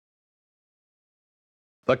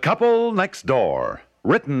The Couple Next Door,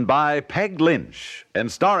 written by Peg Lynch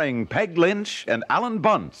and starring Peg Lynch and Alan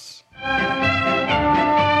Bunce.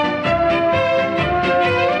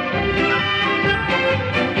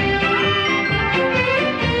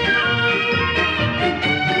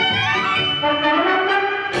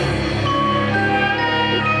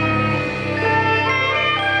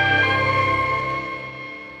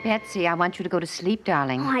 Betsy, I want you to go to sleep,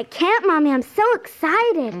 darling. Oh, I can't, Mommy. I'm so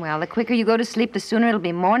excited. Well, the quicker you go to sleep, the sooner it'll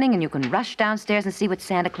be morning, and you can rush downstairs and see what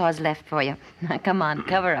Santa Claus left for you. Now, come on,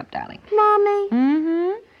 cover up, darling. Mommy.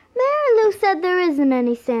 Mm-hmm. Mary Lou said there isn't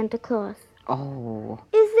any Santa Claus. Oh.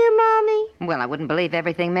 Is there, Mommy? Well, I wouldn't believe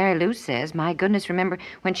everything Mary Lou says. My goodness, remember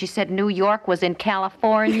when she said New York was in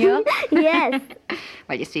California? Yes.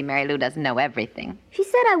 Well, you see, Mary Lou doesn't know everything. She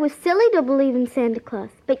said I was silly to believe in Santa Claus.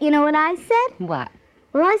 But you know what I said? What?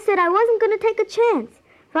 Well, I said I wasn't going to take a chance.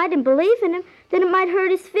 If I didn't believe in him, then it might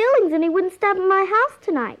hurt his feelings and he wouldn't stop at my house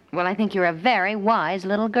tonight. Well, I think you're a very wise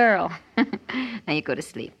little girl. Now you go to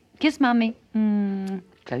sleep. Kiss Mommy.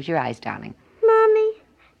 Close your eyes, darling. Mommy,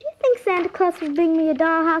 do you think Santa Claus will bring me a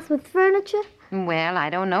dollhouse with furniture? Well, I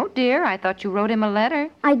don't know, dear. I thought you wrote him a letter.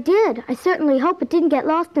 I did. I certainly hope it didn't get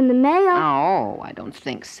lost in the mail. Oh, I don't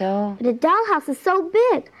think so. But a dollhouse is so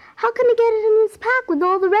big. How can he get it in his pack with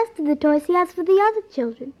all the rest of the toys he has for the other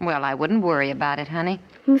children? Well, I wouldn't worry about it, honey.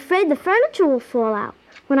 I'm afraid the furniture will fall out.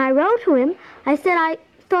 When I wrote to him, I said I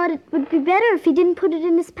thought it would be better if he didn't put it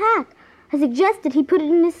in his pack. I suggested he put it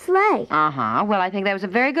in his sleigh. Uh-huh. Well, I think that was a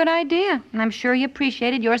very good idea. And I'm sure he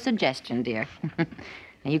appreciated your suggestion, dear. Now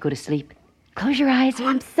you go to sleep. Close your eyes. Oh,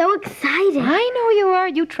 I'm so excited. I know you are.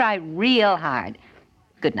 You try real hard.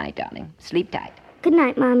 Good night, darling. Sleep tight. Good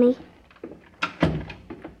night, Mommy.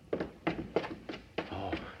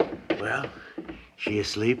 Well, she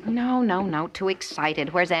asleep? No. Too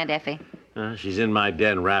excited. Where's Aunt Effie? She's in my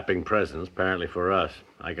den wrapping presents, apparently for us.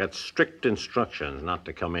 I got strict instructions not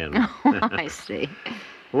to come in. Oh, I see.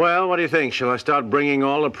 Well, what do you think? Shall I start bringing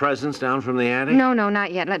all the presents down from the attic? No,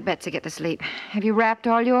 not yet. Let Betsy get to sleep. Have you wrapped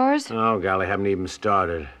all yours? Oh, golly, haven't even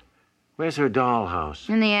started. Where's her dollhouse?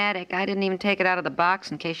 In the attic. I didn't even take it out of the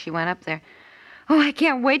box in case she went up there. Oh, I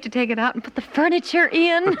can't wait to take it out and put the furniture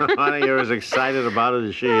in. Honey, you're as excited about it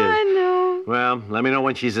as she is. I know. Well, let me know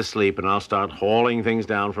when she's asleep, and I'll start hauling things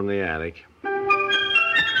down from the attic.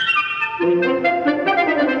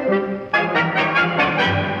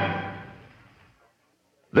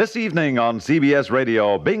 This evening on CBS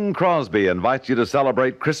Radio, Bing Crosby invites you to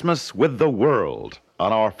celebrate Christmas with the world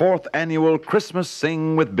on our 4th annual Christmas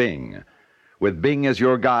Sing with Bing. With Bing as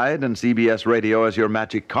your guide and CBS Radio as your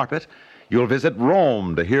magic carpet, you'll visit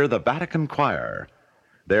Rome to hear the Vatican Choir.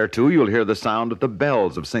 There, too, you'll hear the sound of the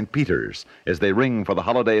bells of St. Peter's as they ring for the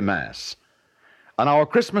holiday Mass. On our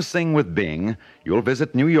Christmas Sing with Bing, you'll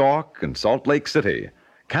visit New York and Salt Lake City,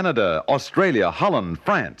 Canada, Australia, Holland,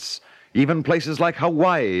 France, even places like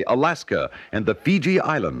Hawaii, Alaska, and the Fiji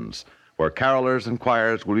Islands, where carolers and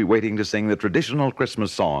choirs will be waiting to sing the traditional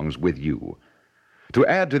Christmas songs with you. To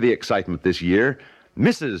add to the excitement this year,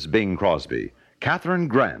 Mrs. Bing Crosby, Catherine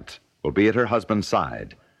Grant, will be at her husband's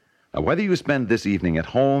side. Now, whether you spend this evening at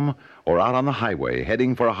home or out on the highway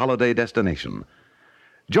heading for a holiday destination,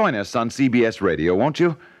 join us on CBS Radio, won't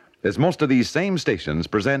you? As most of these same stations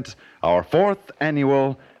present our 4th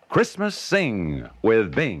annual Christmas Sing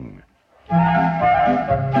with Bing.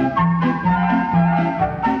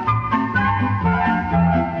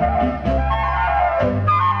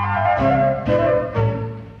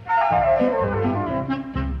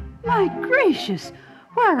 My gracious,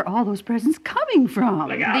 where are all those presents coming from?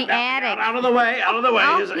 Look out, The attic. Out of the way, out of the way.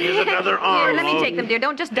 Oh, Here's another arm. Here, let me take them, dear.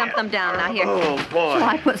 Don't just dump them down now. Here. Oh, boy. Shall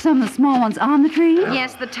I put some of the small ones on the tree?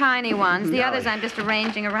 Yes, the tiny ones. The others I'm just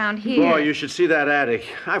arranging around here. Boy, you should see that attic.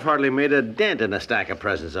 I've hardly made a dent in a stack of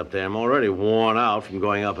presents up there. I'm already worn out from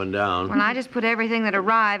going up and down. Well, I just put everything that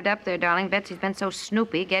arrived up there, darling. Betsy's been so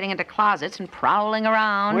snoopy, getting into closets and prowling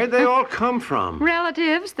around. Where'd they all come from?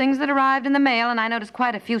 Relatives, things that arrived in the mail, and I noticed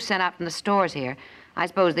quite a few sent out from the stores here. I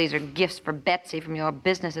suppose these are gifts for Betsy from your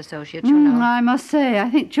business associates, you know. I must say, I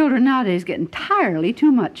think children nowadays get entirely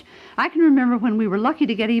too much. I can remember when we were lucky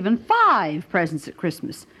to get even 5 presents at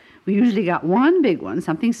Christmas. We usually got one big one,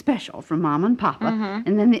 something special from Mom and Papa,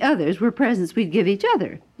 and then the others were presents we'd give each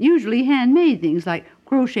other, usually handmade things like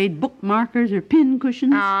crocheted bookmarkers or pin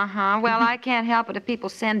cushions. Uh-huh. Well, I can't help it if people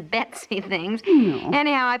send Betsy things. No.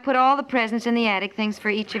 Anyhow, I put all the presents in the attic, things for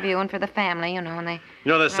each of you and for the family, and they...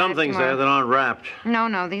 You know, there's some things there that aren't wrapped.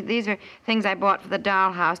 No, these are things I bought for the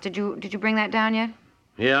dollhouse. Did you bring that down yet?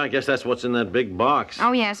 Yeah, I guess that's what's in that big box.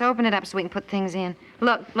 Oh, yes, open it up so we can put things in.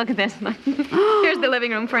 Look at this. Here's the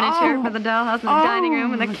living room furniture for the dollhouse and the dining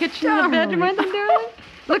room and the kitchen and the bedroom. Aren't they, darling?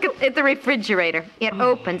 Look at the refrigerator. It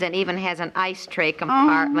opens and even has an ice tray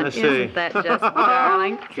compartment. Let's see. Isn't that just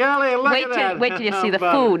darling? Kelly, look at that. Wait till you see the How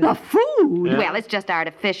about food. The food? Yeah. Well, it's just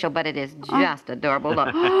artificial, but it is just adorable.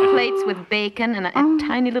 Look, plates with bacon and a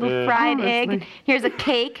tiny little fried egg. honestly. Here's a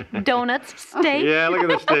cake, donuts, steak. Yeah, look at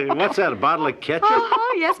this thing. What's that, a bottle of ketchup?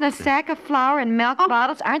 Oh, yes, and a sack of flour and milk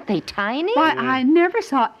bottles. Aren't they tiny? Why, I never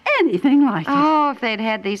saw anything like it. Oh, if they'd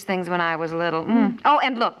had these things when I was little. Oh,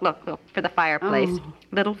 and look, for the fireplace.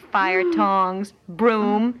 Little fire tongs,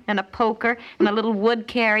 broom, and a poker, and a little wood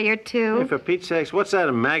carrier, Hey, too. for Pete's sakes, what's that,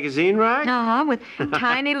 a magazine rack? Uh-huh, with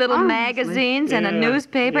tiny little magazines and a Yeah,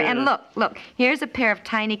 newspaper. yeah. And look, here's a pair of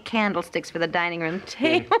tiny candlesticks for the dining room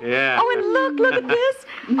table. Yeah. Oh, and look at this.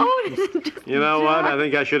 Oh, it isn't just You know what? I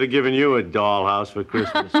think I should have given you a dollhouse for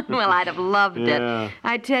Christmas. Well, I'd have loved Yeah. it.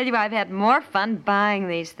 I tell you, I've had more fun buying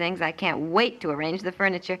these things. I can't wait to arrange the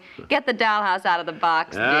furniture. Get the dollhouse out of the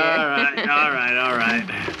box, dear. all right.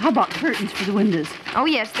 How about curtains for the windows? Oh,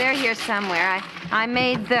 yes, they're here somewhere. I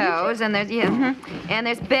made those, and and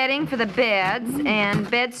there's bedding for the beds, and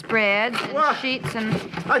bedspreads, and What? sheets, and...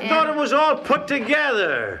 I thought it was all put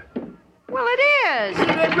together. Well, it is.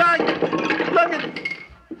 Look at...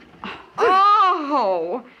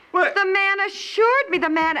 Oh! What? The man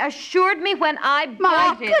assured me when I My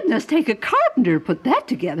bought it. goodness, take a carpenter to put that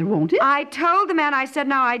together, won't it? I told the man, I said,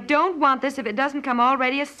 now, I don't want this if it doesn't come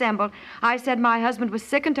already assembled. I said my husband was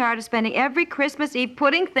sick and tired of spending every Christmas Eve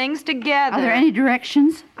putting things together. Are there any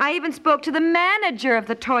directions? I even spoke to the manager of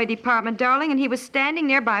the toy department, darling, and he was standing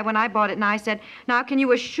nearby when I bought it, and I said, now, can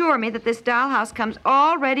you assure me that this dollhouse comes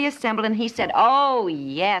already assembled? And he said, oh,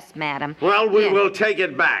 yes, madam. Well, we Yes. will take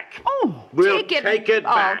it back. Oh. We'll take it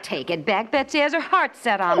back. Oh, take it back. Betsy has her heart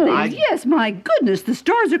set on Oh, this. yes, my goodness. The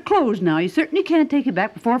stores are closed now. You certainly can't take it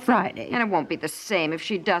back before Friday. And it won't be the same if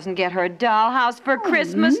she doesn't get her dollhouse for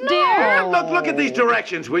Christmas, no. dear. Look at these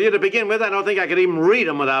directions, will you? To begin with, I don't think I could even read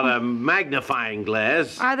them without a magnifying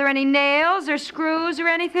glass. Are there any nails or screws or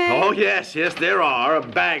anything? Oh, yes, there are. A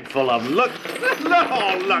bag full of them. Look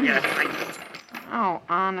at it. Oh,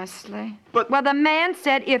 honestly. But- Well, the man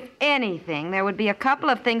said if anything, there would be a couple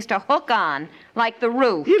of things to hook on, like the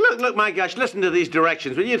roof. Look, my gosh, listen to these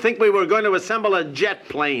directions. Will you think we were going to assemble a jet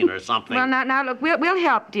plane or something? Well, now, look, we'll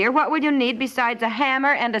help, dear. What will you need besides a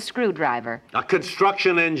hammer and a screwdriver? A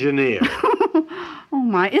construction engineer. Oh,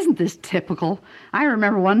 my, isn't this typical? I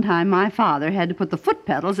remember one time my father had to put the foot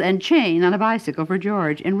pedals and chain on a bicycle for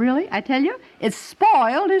George. And really, I tell you, it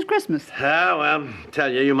spoiled his Christmas. Well, tell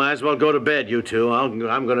you, you might as well go to bed, you two. I'm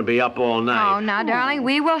going to be up all night. Oh, now, darling,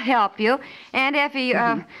 we will help you. Aunt Effie,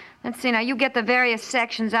 let's see, now, you get the various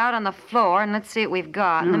sections out on the floor, and let's see what we've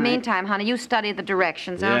got. In the meantime, honey, you study the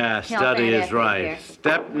directions. I'll Yeah, help study Aunt is Effie right. here.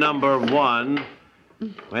 Step number 1.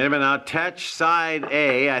 Wait a minute now. Attach side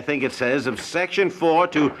A, I think it says, of section 4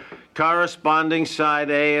 to corresponding side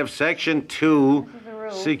A of section 2.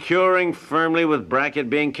 Securing firmly with bracket,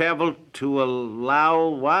 being careful to allow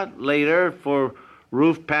what? Later for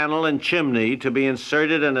roof panel and chimney to be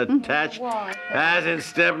inserted and attached as in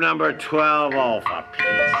step number 12. Oh, for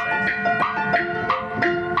Pete's sake.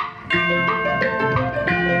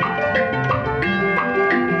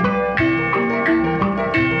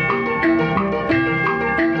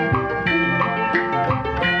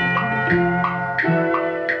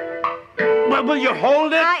 Will you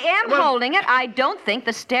hold it? I am holding it. I don't think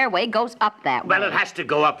the stairway goes up that way. Well, it has to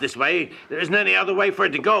go up this way. There isn't any other way for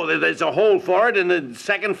it to go. There's a hole for it in the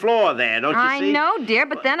second floor there, don't you I see? know, dear,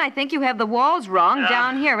 but then I think you have the walls wrong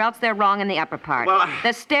down here, else they're wrong in the upper part. Well,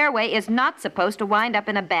 the stairway is not supposed to wind up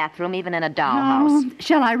in a bathroom, even in a dollhouse. Oh,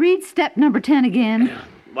 shall I read step number 10 again?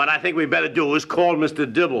 What I think we better do is call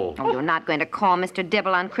Mr. Dibble. Oh, you're not going to call Mr.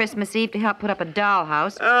 Dibble on Christmas Eve to help put up a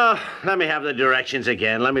dollhouse. Let me have the directions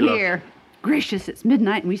again. Let me look. Here. Gracious, it's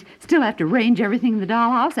midnight and we still have to arrange everything in the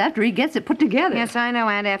dollhouse after he gets it put together. Yes, I know,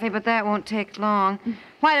 Aunt Effie, but that won't take long.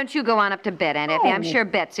 Why don't you go on up to bed, Aunt Effie? I'm sure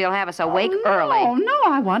Betsy will have us awake early. Oh, no,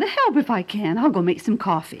 I want to help if I can. I'll go make some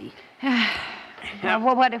coffee. What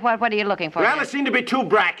are you looking for? Well, dear? there seem to be 2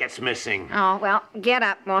 brackets missing. Oh, well, get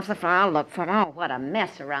up off the floor. I'll look for them. Oh, what a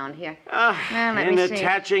mess around here. Well, let In me see.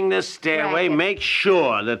 attaching this stairway, Bracket. make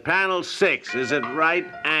sure that panel 6 is at right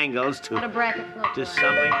angles What a to bracket look like.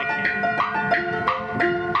 something I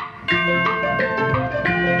can.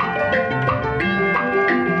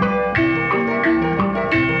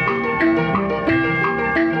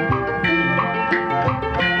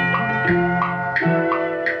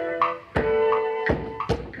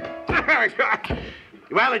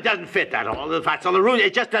 Well, it doesn't fit that all. That's on the roof.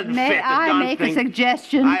 It just doesn't May fit. The I darn make thing. a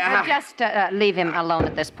suggestion? Just leave him alone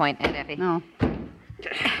at this point, Aunt Effie. No.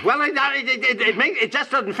 Well, it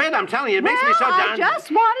just doesn't fit. I'm telling you, it makes me so I darn...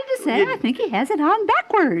 just wanted to say I think he has it on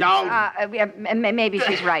backwards. No, Maybe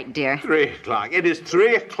she's right, dear. 3 o'clock. It is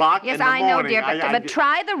 3 o'clock Yes, in the I know, morning. dear, but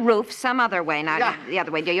try the roof some other way. Now, the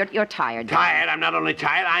other way, dear. You're tired. Dear. Tired? I'm not only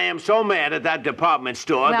tired, I am so mad at that department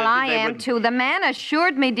store. Well, that I they am, would... too. The man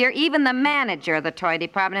assured me, dear, even the manager of the toy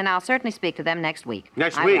department, and I'll certainly speak to them next week.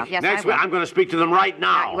 Next I week? will. Yes, Next I will. week. I'm going to speak to them right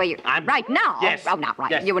now. Right now? Yes. Oh, not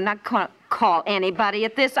right. Yes. You would not call anybody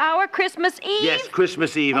at this hour, Christmas Eve? Yes,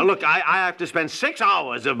 Christmas Eve. Now, look, I have to spend 6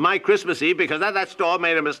 hours of my Christmas Eve because that store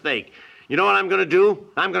made a mistake. You know what I'm going to do?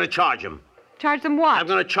 I'm going to charge them. Charge them what? I'm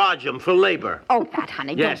going to charge them for labor. Oh, Pat,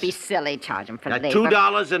 honey, Yes. don't be silly. Charge them for At labor.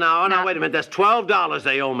 $2 an hour. Now, Now- wait a minute. That's $12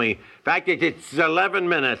 they owe me. In fact, it's 11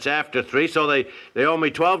 minutes after 3, so they owe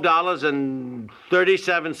me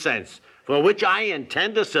 $12.37, for which I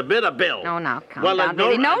intend to submit a bill. Oh, now, calm Well, down,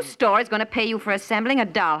 baby. No store is going to pay you for assembling a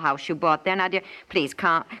dollhouse you bought there. Now, dear, please,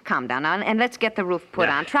 calm down now, and let's get the roof put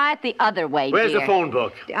Yeah. on. Try it the other way, Where's dear. the phone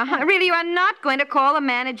book? Really, you are not going to call the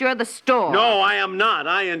manager of the store. No, I am not.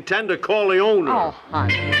 I intend to call the owner. Oh,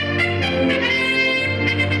 honey.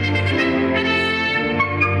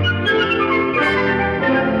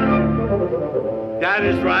 That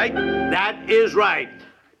is right. That is right.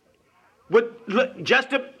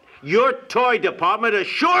 Your toy department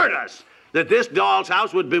assured us that this doll's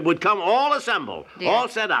house would come all assembled, Dear. all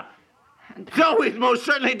set up. No, it most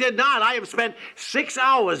certainly did not. I have spent 6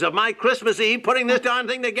 hours of my Christmas Eve putting this darn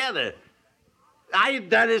thing together.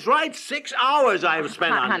 That is right. 6 hours I have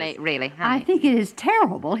spent on Honey, this. really, I honey. think it is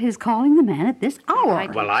terrible his calling the man at this hour.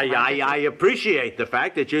 Well, I appreciate the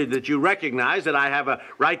fact that you recognize that I have a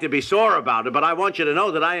right to be sore about it, but I want you to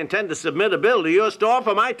know that I intend to submit a bill to your store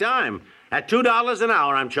for my time. At $2 an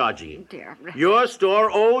hour, I'm charging you. Dear. Your store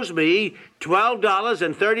owes me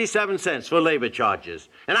 $12.37 for labor charges,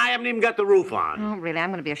 and I haven't even got the roof on. Oh, really, I'm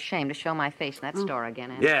going to be ashamed to show my face in that store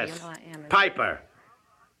again. Andy. Yes, You know I am. Piper.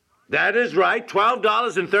 That is right,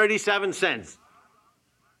 $12.37.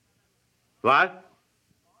 What?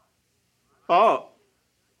 Oh.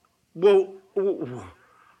 Well,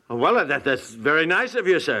 that's very nice of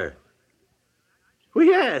you, sir. Well,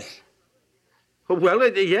 yes. Well,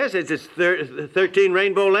 yes, it's 13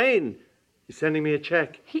 Rainbow Lane. He's sending me a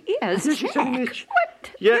check. He is. She's sending me a check.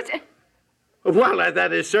 What? Yeah. Well,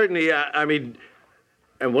 that is certainly, and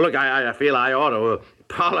well, look, I feel I ought to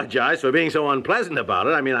apologize for being so unpleasant about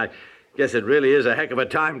it. I mean, I guess it really is a heck of a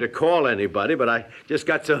time to call anybody, but I just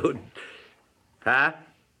got so... Huh?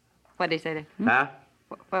 What did he say? Huh?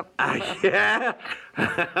 Well, Yeah?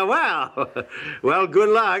 Well, good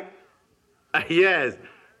luck. Yes.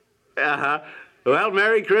 Uh-huh. Well,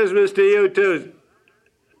 Merry Christmas to you, too.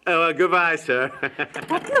 Well, goodbye, sir.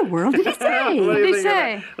 What in the world did he say? What do you What did he think of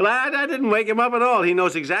say? that? Well, I didn't wake him up at all. He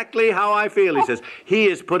knows exactly how I feel. He says he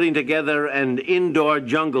is putting together an indoor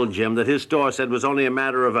jungle gym that his store said was only a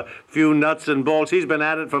matter of a few nuts and bolts. He's been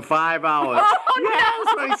at it for 5 hours. Oh, yeah, no.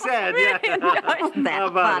 that's what he said. Really? Yeah. No, isn't How that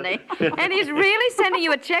about funny? it? And he's really sending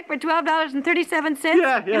you a check for $12.37?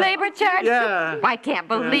 Yeah. Labor charge? Yeah. I can't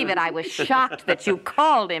believe it. I was shocked that you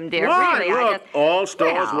called him, dear. Why? Really, Look, all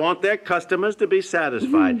stores Well. want their customers to be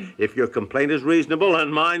satisfied. If your complaint is reasonable,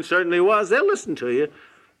 and mine certainly was, they'll listen to you.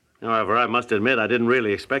 However, I must admit, I didn't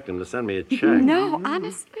really expect them to send me a check. No,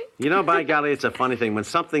 honestly. You know, by golly, it's a funny thing. When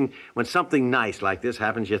something nice like this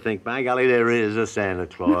happens, you think, by golly, there is a Santa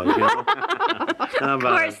Claus, you know? Of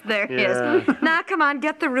course there is. Now, come on,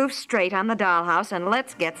 get the roof straight on the dollhouse, and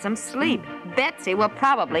let's get some sleep. Betsy will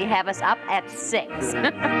probably have us up at 6.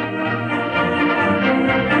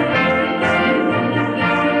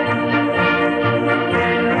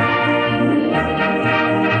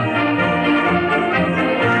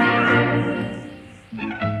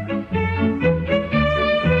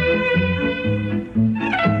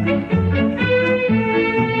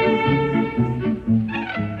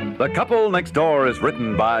 The Couple Next Door is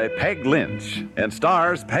written by Peg Lynch and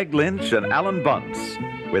stars Peg Lynch and Alan Bunce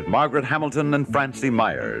with Margaret Hamilton and Francie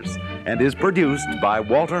Myers and is produced by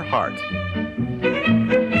Walter Hart.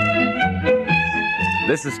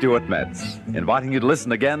 This is Stuart Metz, inviting you to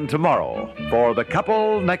listen again tomorrow for The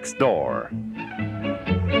Couple Next Door.